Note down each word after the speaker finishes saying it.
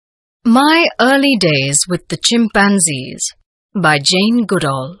My Early Days with the Chimpanzees by Jane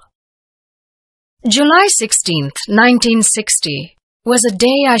Goodall. July 16th, 1960 was a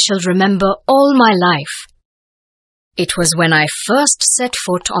day I shall remember all my life. It was when I first set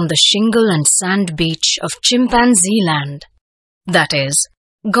foot on the shingle and sand beach of Chimpanzee Land, that is,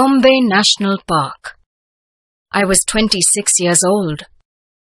 Gombe National Park. I was 26 years old.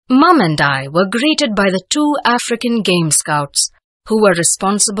 Mum and I were greeted by the 2 African game scouts who were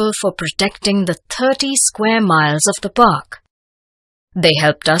responsible for protecting the 30 square miles of the park. They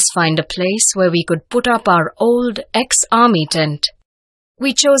helped us find a place where we could put up our old ex-army tent.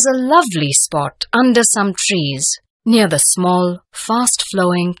 We chose a lovely spot under some trees near the small,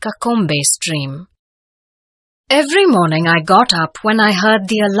 fast-flowing Kakombe stream. Every morning I got up when I heard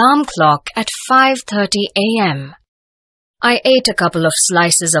the alarm clock at 5:30 a.m. I ate a couple of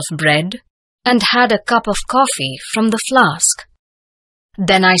slices of bread and had a cup of coffee from the flask.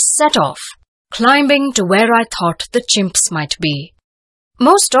 Then I set off, climbing to where I thought the chimps might be.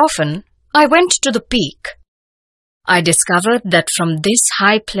 Most often, I went to the peak. I discovered that from this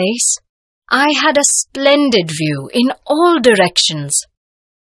high place, I had a splendid view in all directions.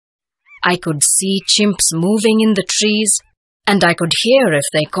 I could see chimps moving in the trees, and I could hear if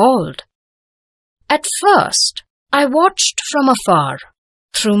they called. At first, I watched from afar,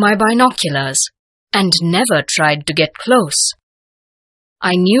 through my binoculars, and never tried to get close.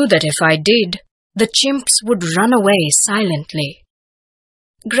 I knew that if I did, the chimps would run away silently.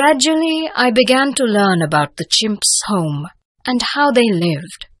 Gradually, I began to learn about the chimps' home and how they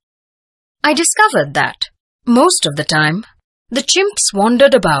lived. I discovered that, most of the time, the chimps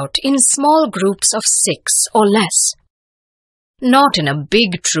wandered about in small groups of 6 or less. Not in a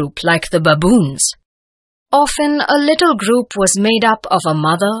big troop like the baboons. Often, a little group was made up of a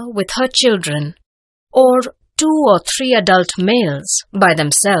mother with her children, or 2 or 3 adult males by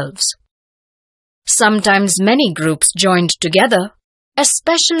themselves. Sometimes many groups joined together,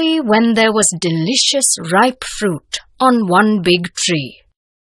 especially when there was delicious ripe fruit on one big tree.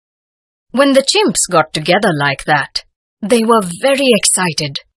 When the chimps got together like that, they were very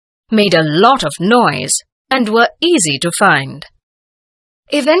excited, made a lot of noise, and were easy to find.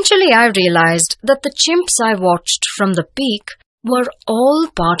 Eventually I realized that the chimps I watched from the peak were all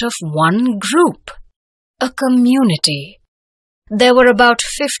part of one group. A community. There were about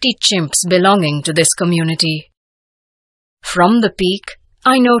 50 chimps belonging to this community. From the peak,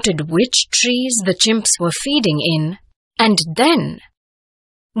 I noted which trees the chimps were feeding in, and then,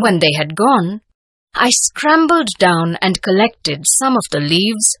 when they had gone, I scrambled down and collected some of the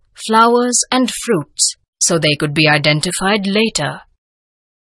leaves, flowers, and fruits so they could be identified later.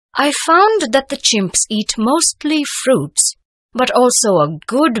 I found that the chimps eat mostly fruits, but also a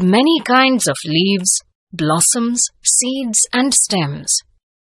good many kinds of leaves, blossoms, seeds, and stems.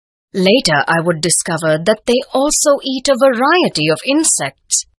 Later I would discover that they also eat a variety of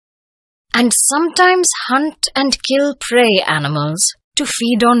insects, and sometimes hunt and kill prey animals to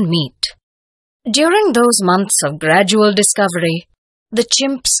feed on meat. During those months of gradual discovery, the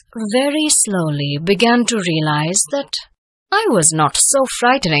chimps very slowly began to realize that I was not so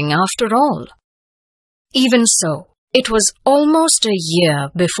frightening after all. Even so, it was almost a year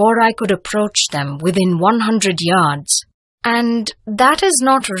before I could approach them within 100 yards, and that is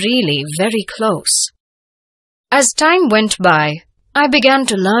not really very close. As time went by, I began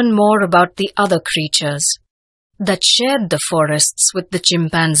to learn more about the other creatures that shared the forests with the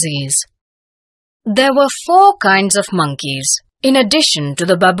chimpanzees. There were 4 kinds of monkeys, in addition to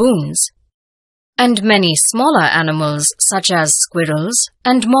the baboons, and many smaller animals such as squirrels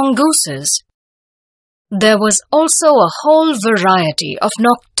and mongooses. There was also a whole variety of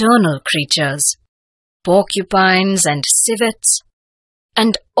nocturnal creatures, porcupines and civets,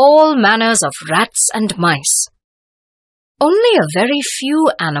 and all manners of rats and mice. Only a very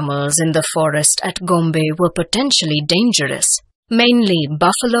few animals in the forest at Gombe were potentially dangerous, mainly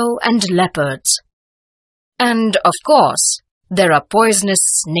buffalo and leopards. And, of course, there are poisonous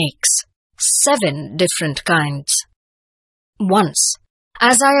snakes, 7 different kinds. Once,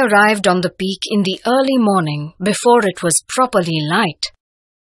 as I arrived on the peak in the early morning before it was properly light,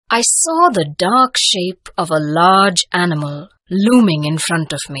 I saw the dark shape of a large animal looming in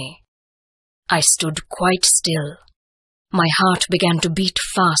front of me. I stood quite still. My heart began to beat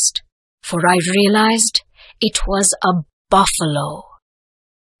fast, for I realized it was a buffalo.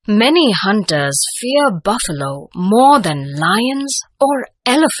 Many hunters fear buffalo more than lions or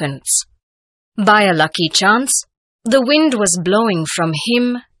elephants. By a lucky chance, the wind was blowing from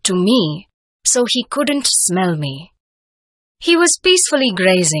him to me, so he couldn't smell me. He was peacefully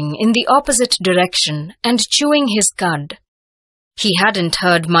grazing in the opposite direction and chewing his cud. He hadn't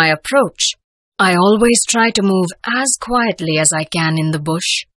heard my approach. I always try to move as quietly as I can in the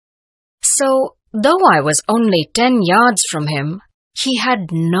bush. So, though I was only 10 yards from him, he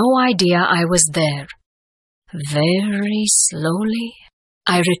had no idea I was there. Very slowly,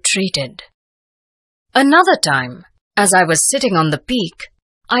 I retreated. Another time, as I was sitting on the peak,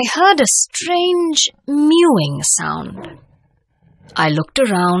 I heard a strange mewing sound. I looked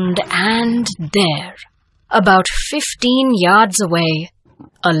around and there, about 15 yards away,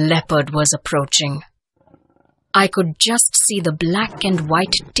 a leopard was approaching. I could just see the black and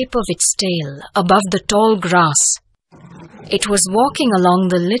white tip of its tail above the tall grass. It was walking along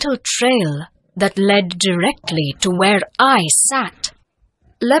the little trail that led directly to where I sat.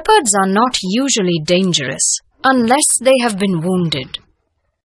 Leopards are not usually dangerous unless they have been wounded.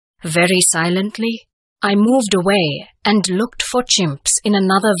 Very silently, I moved away and looked for chimps in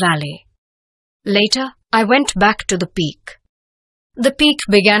another valley. Later, I went back to the peak. The peak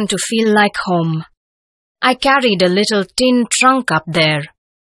began to feel like home. I carried a little tin trunk up there.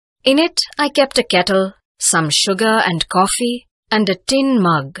 In it, I kept a kettle, some sugar and coffee, and a tin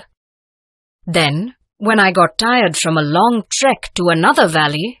mug. Then, when I got tired from a long trek to another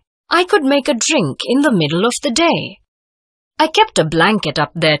valley, I could make a drink in the middle of the day. I kept a blanket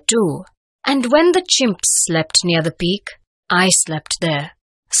up there too, and when the chimps slept near the peak, I slept there,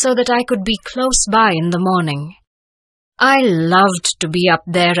 so that I could be close by in the morning. I loved to be up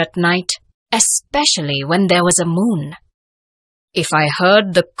there at night, especially when there was a moon. If I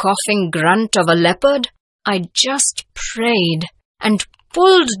heard the coughing grunt of a leopard, I just prayed and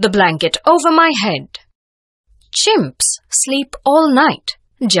pulled the blanket over my head. Chimps sleep all night,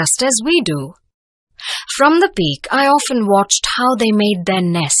 just as we do. From the peak, I often watched how they made their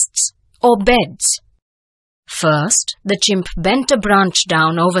nests, or beds. First, the chimp bent a branch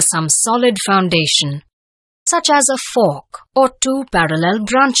down over some solid foundation, such as a fork or 2 parallel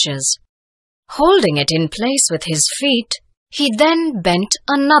branches. Holding it in place with his feet, he then bent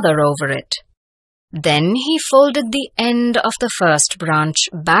another over it. Then he folded the end of the first branch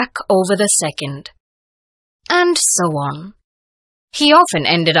back over the second. And so on. He often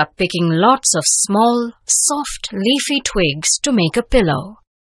ended up picking lots of small, soft, leafy twigs to make a pillow.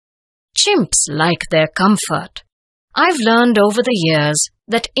 Chimps like their comfort. I've learned over the years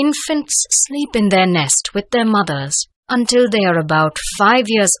that infants sleep in their nest with their mothers until they are about 5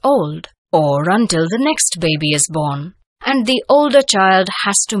 years old, or until the next baby is born, and the older child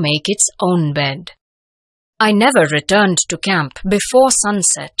has to make its own bed. I never returned to camp before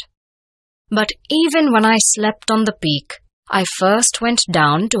sunset. But even when I slept on the peak, I first went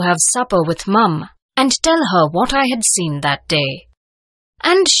down to have supper with Mum and tell her what I had seen that day.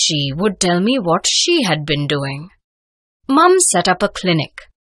 And she would tell me what she had been doing. Mum set up a clinic.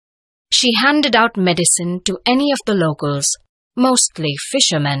 She handed out medicine to any of the locals, mostly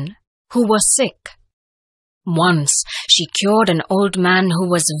fishermen, who were sick. Once, she cured an old man who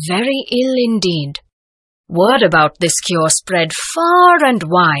was very ill indeed. Word about this cure spread far and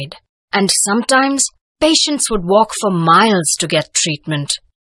wide, and sometimes patients would walk for miles to get treatment.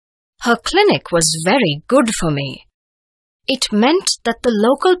 Her clinic was very good for me. It meant that the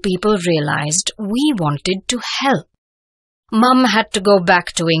local people realized we wanted to help. Mum had to go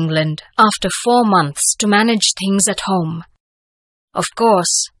back to England after 4 months to manage things at home. Of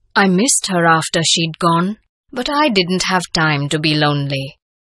course, I missed her after she'd gone, but I didn't have time to be lonely.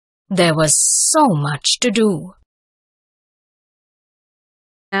 There was so much to do.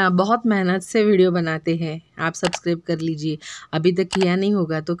 बहुत मेहनत से video बनाते हैं। आप subscribe कर लीजिए, अभी तक किया नहीं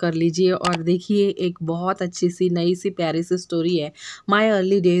होगा तो कर लीजिए। और देखिए, एक बहुत अच्छी सी नई सी प्यारी सी स्टोरी है, my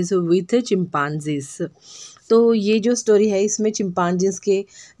early days with chimpanzees. तो ये जो स्टोरी है, इसमें चिंपांजीज के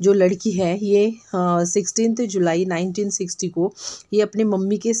जो लड़की है, ये 16 जुलाई 1960 को ये अपनी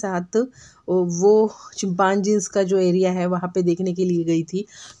मम्मी के साथ वो चिंपांजीज का जो एरिया है वहाँ पे देखने के लिए गई थी।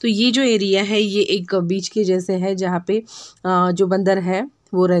 तो ये जो एरिया है, ये एक बीच के जैसे है जहाँ पे जो बंदर है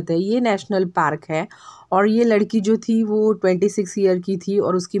वो रहता है। ये नेशनल पार्क है। और ये लड़की जो थी वो 26 ईयर की थी,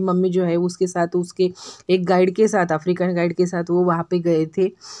 और उसकी मम्मी जो है उसके साथ, उसके एक गाइड के साथ, अफ्रीकन गाइड के साथ वो वहाँ पे गए थे।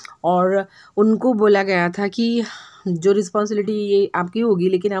 और उनको बोला गया था कि जो रिस्पॉन्सिबिलिटी ये आपकी होगी,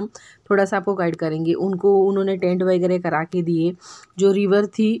 लेकिन हम थोड़ा सा आपको गाइड करेंगे। उन्होंने टेंट वगैरह करा के दिए। जो रिवर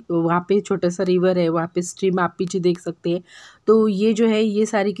थी वहाँ पे, छोटा सा रिवर है वहाँ पे, स्ट्रीम आप पीछे देख सकते हैं। तो ये जो है, ये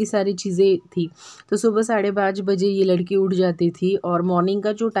सारी की सारी चीज़ें थी। तो सुबह 5:30 बजे ये लड़की उठ जाती थी, और मॉर्निंग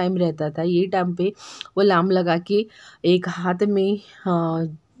का जो टाइम रहता था, ये टाइम पे वो अलार्म लगा के एक हाथ में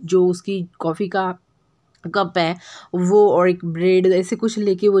जो उसकी कॉफ़ी का कप है वो और एक ब्रेड ऐसे कुछ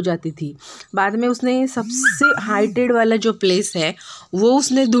लेके वो जाती थी। बाद में उसने सबसे हाइटेड वाला जो प्लेस है वो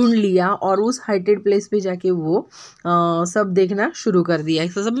उसने ढूंढ लिया और उस हाइटेड प्लेस पे जाके वो सब देखना शुरू कर दिया।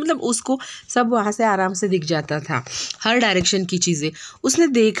 सब मतलब उसको सब वहाँ से आराम से दिख जाता था, हर डायरेक्शन की चीज़ें। उसने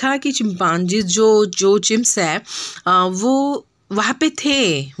देखा कि चिंपांजीज जो चिम्प्स है वो वहाँ पे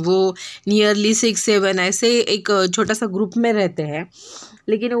थे। वो नियरली 6-7 ऐसे एक छोटा सा ग्रुप में रहते हैं,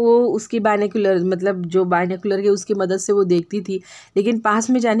 लेकिन वो उसकी बायनोकुलर मतलब जो बायनोकुलर के उसकी मदद से वो देखती थी, लेकिन पास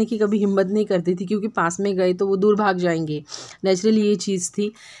में जाने की कभी हिम्मत नहीं करती थी क्योंकि पास में गए तो वो दूर भाग जाएंगे। नेचुरली ये चीज़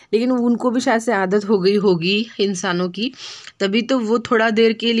थी, लेकिन उनको भी शायद से आदत हो गई होगी इंसानों की, तभी तो वो थोड़ा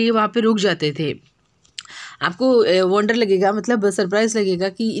देर के लिए वहाँ पे रुक जाते थे। आपको वंडर लगेगा, मतलब सरप्राइज लगेगा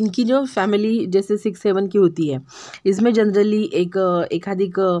कि इनकी जो फैमिली जैसे 6-7 की होती है, इसमें जनरली एक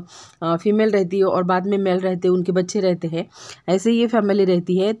आधी फीमेल रहती है और बाद में मेल रहते हैं, उनके बच्चे रहते हैं। ऐसे ये फैमिली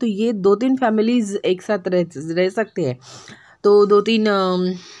रहती है, तो ये 2-3 फैमिलीज एक साथ रह सकते हैं। तो 2-3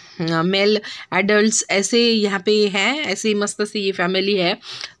 मेल एडल्ट्स ऐसे यहाँ पे हैं, ऐसे मस्त सी ये फैमिली है।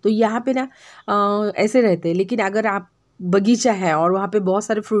 तो यहाँ पे ना ऐसे रहते हैं। लेकिन अगर आप बगीचा है और वहाँ पे बहुत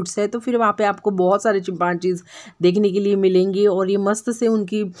सारे फ्रूट्स है, तो फिर वहाँ पे आपको बहुत सारे चिंपांजीज देखने के लिए मिलेंगे और ये मस्त से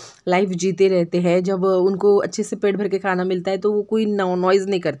उनकी लाइफ जीते रहते हैं। जब उनको अच्छे से पेट भर के खाना मिलता है तो वो कोई नॉइज़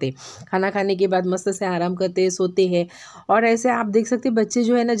नहीं करते, खाना खाने के बाद मस्त से आराम करते हैं, सोते हैं। और ऐसे आप देख सकते हैं बच्चे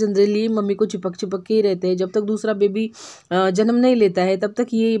जो है ना जनरली मम्मी को चिपक के ही रहते हैं। जब तक दूसरा बेबी जन्म नहीं लेता है तब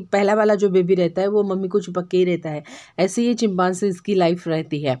तक ये पहला वाला जो बेबी रहता है वो मम्मी को चिपक के ही रहता है। ऐसे ये चिंपांजीज की लाइफ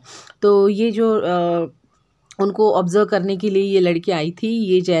रहती है। तो ये जो उनको ऑब्ज़र्व करने के लिए ये लड़की आई थी,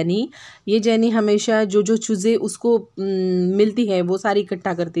 ये जैनी हमेशा जो चीज़ें उसको मिलती है वो सारी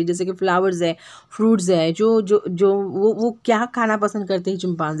इकट्ठा करती है, जैसे कि फ्लावर्स है, फ्रूट्स है, जो वो क्या खाना पसंद करते हैं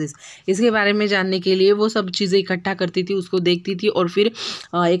चिंपांजीज, इसके बारे में जानने के लिए वो सब चीज़ें इकट्ठा करती थी, उसको देखती थी और फिर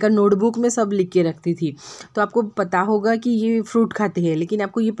एक नोटबुक में सब लिख के रखती थी। तो आपको पता होगा कि ये फ्रूट खाते हैं, लेकिन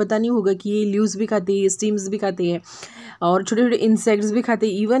आपको ये पता नहीं होगा कि ये लीव्स भी खाते हैं, स्टीम्स भी खाते हैं और छोटे छोटे इंसेक्ट्स भी खाते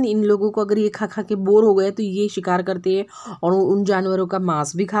हैं। इवन इन लोगों को अगर ये खा खा के बोर हो गए तो ये शिकार करते हैं और उन जानवरों का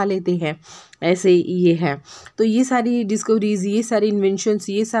मांस भी खा लेते हैं। ऐसे ये है। तो ये सारी डिस्कवरीज, ये सारी इन्वेंशंस,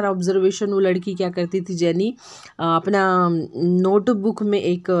 ये सारा ऑब्जर्वेशन वो लड़की क्या करती थी जेनी, अपना नोटबुक में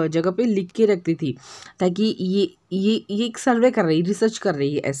एक जगह पे लिख के रखती थी, ताकि ये एक सर्वे कर रही, रिसर्च कर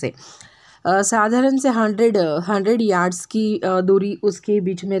रही है ऐसे। साधारण से 100 यार्ड्स की दूरी उसके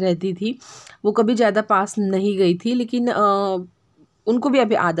बीच में रहती थी। वो कभी ज़्यादा पास नहीं गई थी, लेकिन उनको भी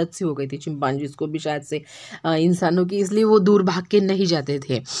अभी आदत सी हो गई थी चिंपांजीज को भी शायद से इंसानों की, इसलिए वो दूर भाग के नहीं जाते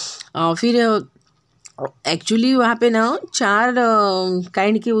थे। फिर एक्चुअली वहाँ पे ना 4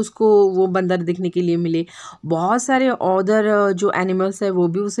 काइंड के उसको वो बंदर देखने के लिए मिले। बहुत सारे अदर जो एनिमल्स है वो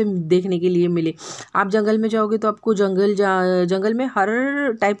भी उसे देखने के लिए मिले। आप जंगल में जाओगे तो आपको जंगल में हर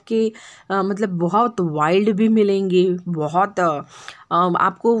टाइप के मतलब बहुत वाइल्ड भी मिलेंगे, बहुत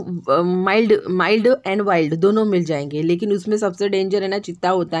आपको माइल्ड एंड वाइल्ड दोनों मिल जाएंगे। लेकिन उसमें सबसे डेंजर है ना चीता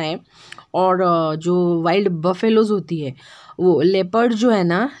होता है, और जो वाइल्ड बफेलोज होती है वो, लेपर्ड जो है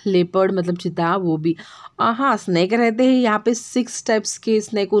ना, लेपर्ड मतलब चीता, वो भी। हाँ, स्नैक रहते हैं यहाँ पे 6 टाइप्स के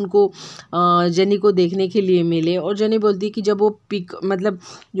स्नैक उनको जेनी को देखने के लिए मिले। और जेनी बोलती है कि जब वो पिक मतलब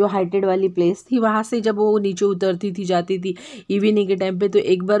जो हाइटेड वाली प्लेस थी वहाँ से जब वो नीचे उतरती थी, जाती थी इवनिंग के टाइम पे, तो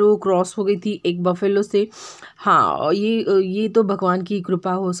एक बार वो क्रॉस हो गई थी एक बफेलो से। हाँ, ये तो भगवान की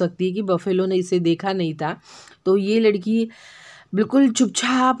कृपा हो सकती है कि बफेलो ने इसे देखा नहीं था। तो ये लड़की बिल्कुल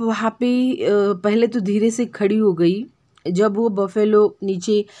चुपचाप वहाँ पे पहले तो धीरे से खड़ी हो गई। जब वो बफेलो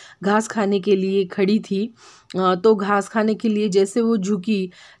नीचे घास खाने के लिए खड़ी थी, तो घास खाने के लिए जैसे वो झुकी,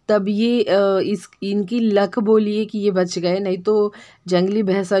 तब ये इनकी लक बोलिए कि ये बच गए, नहीं तो जंगली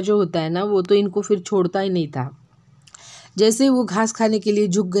भैंसा जो होता है ना वो तो इनको फिर छोड़ता ही नहीं था। जैसे वो घास खाने के लिए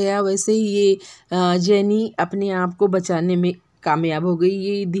झुक गया, वैसे ही ये जेनी अपने आप को बचाने में कामयाब हो गई।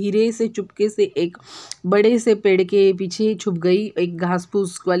 ये धीरे से चुपके से एक बड़े से पेड़ के पीछे छुप गई, एक घास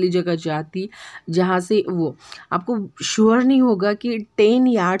फूस वाली जगह जाती, जहाँ से वो आपको श्योर नहीं होगा कि 10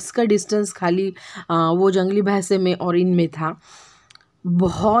 यार्ड्स का डिस्टेंस खाली वो जंगली भैंसे में और इनमें था।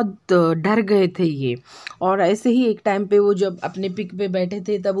 बहुत डर गए थे ये। और ऐसे ही एक टाइम पे वो जब अपने पिक पे बैठे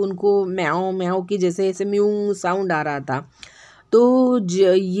थे तब उनको म्याऊं म्याऊं की जैसे ऐसे म्यूं साउंड आ रहा था। तो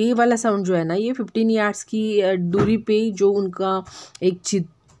ये वाला साउंड जो है ना, ये 15 यार्ड्स की दूरी पे जो उनका एक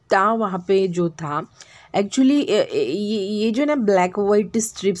चीता वहाँ पे जो था, एक्चुअली ये जो ना ब्लैक वाइट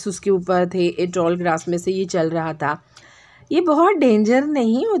स्ट्रिप्स उसके ऊपर थे, ये टॉल ग्रास में से ये चल रहा था। ये बहुत डेंजर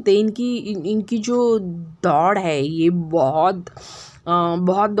नहीं होते, इनकी जो दौड़ है ये बहुत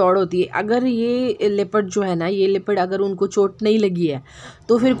दौड़ होती है। अगर ये लेपर्ड जो है ना, ये लेपर्ड अगर उनको चोट नहीं लगी है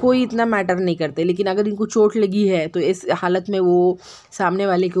तो फिर कोई इतना मैटर नहीं करते, लेकिन अगर इनको चोट लगी है तो इस हालत में वो सामने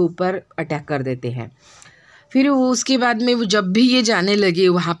वाले के ऊपर अटैक कर देते हैं। फिर वो उसके बाद में वो जब भी ये जाने लगे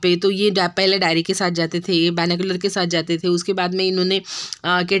वहाँ पे, तो ये पहले डायरी के साथ जाते थे, बाइनोकुलर के साथ जाते थे। उसके बाद में इन्होंने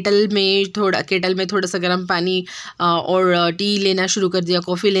केटल में थोड़ा सा गर्म पानी और टी लेना शुरू कर दिया,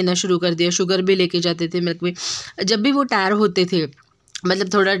 कॉफ़ी लेना शुरू कर दिया, शुगर भी लेके जाते थे मिल्क में। जब भी वो टायर होते थे, मतलब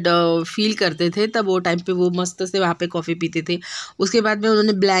थोड़ा फील करते थे, तब वो टाइम पे वो मस्त से वहाँ पे कॉफ़ी पीते थे। उसके बाद में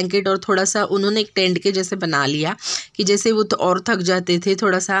उन्होंने ब्लैंकेट और थोड़ा सा उन्होंने एक टेंट के जैसे बना लिया कि जैसे वो तो और थक जाते थे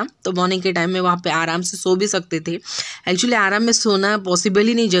थोड़ा सा, तो मॉर्निंग के टाइम में वहाँ पे आराम से सो भी सकते थे। एक्चुअली आराम में सोना पॉसिबल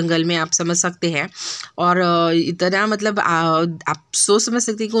ही नहीं जंगल में, आप समझ सकते हैं। और इतना मतलब आप सोच समझ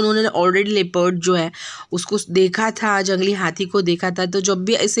सकते हैं कि उन्होंने ऑलरेडी लेपर्ड जो है उसको देखा था, जंगली हाथी को देखा था। तो जब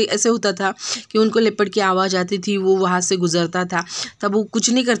भी ऐसे ऐसे होता था कि उनको लेपर्ड की आवाज़ आती थी, वो वहाँ से गुजरता था, तब वो कुछ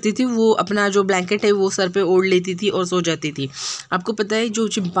नहीं करती थी, वो अपना जो ब्लैंकेट है वो सर पे ओढ़ लेती थी और सो जाती थी। आपको पता है जो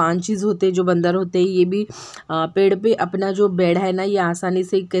चिंपांजीज होते हैं, जो बंदर होते हैं, ये भी पेड़ पे अपना जो बेड है ना, ये आसानी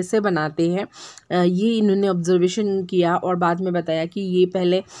से कैसे बनाते हैं, ये इन्होंने ऑब्जर्वेशन किया और बाद में बताया कि ये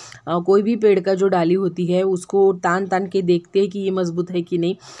पहले कोई भी पेड़ का जो डाली होती है उसको तान तान के देखते हैं कि ये मजबूत है कि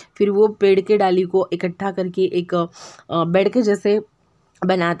नहीं। फिर वो पेड़ के डाली को इकट्ठा करके एक बेड के जैसे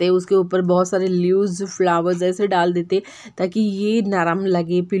बनाते, उसके ऊपर बहुत सारे लीव्स, फ्लावर्स ऐसे डाल देते ताकि ये नरम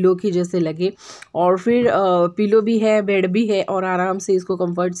लगे, पिलो के जैसे लगे। और फिर पिलो भी है, बेड भी है, और आराम से इसको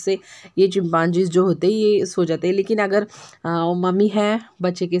कंफर्ट से ये चिंपांजीज जो होते हैं ये सो जाते हैं। लेकिन अगर मम्मी है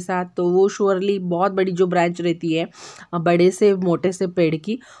बच्चे के साथ, तो वो श्योरली बहुत बड़ी जो ब्रांच रहती है बड़े से मोटे से पेड़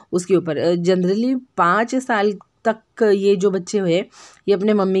की, उसके ऊपर जनरली 5 साल तक ये जो बच्चे हुए ये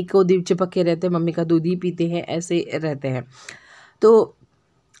अपने मम्मी को चिपक के रहते हैं, मम्मी का दूध ही पीते हैं, ऐसे रहते हैं। तो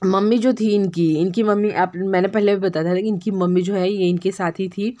मम्मी जो थी इनकी मम्मी, आप मैंने पहले भी बताया था, लेकिन इनकी मम्मी जो है ये इनके साथ ही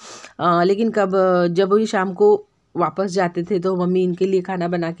थी। लेकिन जब ये शाम को वापस जाते थे तो मम्मी इनके लिए खाना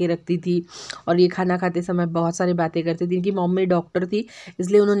बना के रखती थी, और ये खाना खाते समय बहुत सारी बातें करती थी। इनकी मम्मी डॉक्टर थी,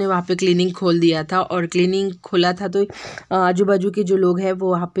 इसलिए उन्होंने वहाँ पे क्लिनिक खोल दिया था, और क्लिनिक खोला था तो आजू बाजू के जो लोग हैं वो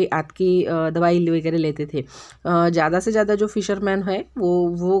वहाँ पे आके दवाई वगैरह लेते थे। ज़्यादा से ज़्यादा जो फिशरमैन है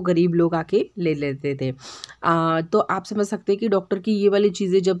वो गरीब लोग आके ले लेते थे। तो आप समझ सकते हैं कि डॉक्टर की ये वाली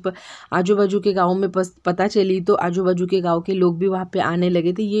चीज़ें जब आजू बाजू के गाँव में पता चली, तो आजू बाजू के गाँव के लोग भी वहाँ पे आने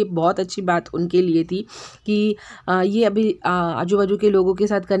लगे थे। ये बहुत अच्छी बात उनके लिए थी कि ये अभी आजू बाजू के लोगों के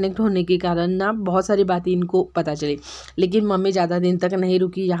साथ कनेक्ट होने के कारण ना बहुत सारी बातें इनको पता चली। लेकिन मम्मी ज़्यादा दिन तक नहीं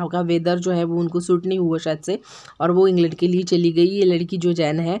रुकी, यहाँ का वेदर जो है वो उनको सूट नहीं हुआ शायद से, और वो इंग्लैंड के लिए चली गई। ये लड़की जो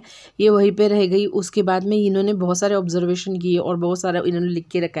जैन है ये वहीं पे रह गई। उसके बाद में इन्होंने बहुत सारे ऑब्जर्वेशन किए और बहुत सारा इन्होंने लिख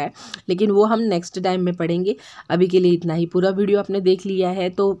के रखा है, लेकिन वो हम नेक्स्ट टाइम में पढ़ेंगे। अभी के लिए इतना ही। पूरा वीडियो आपने देख लिया है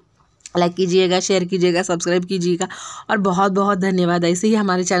तो लाइक कीजिएगा, शेयर कीजिएगा, सब्सक्राइब कीजिएगा, और बहुत बहुत धन्यवाद। ऐसे ही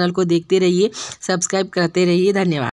हमारे चैनल को देखते रहिए, सब्सक्राइब करते रहिए। धन्यवाद।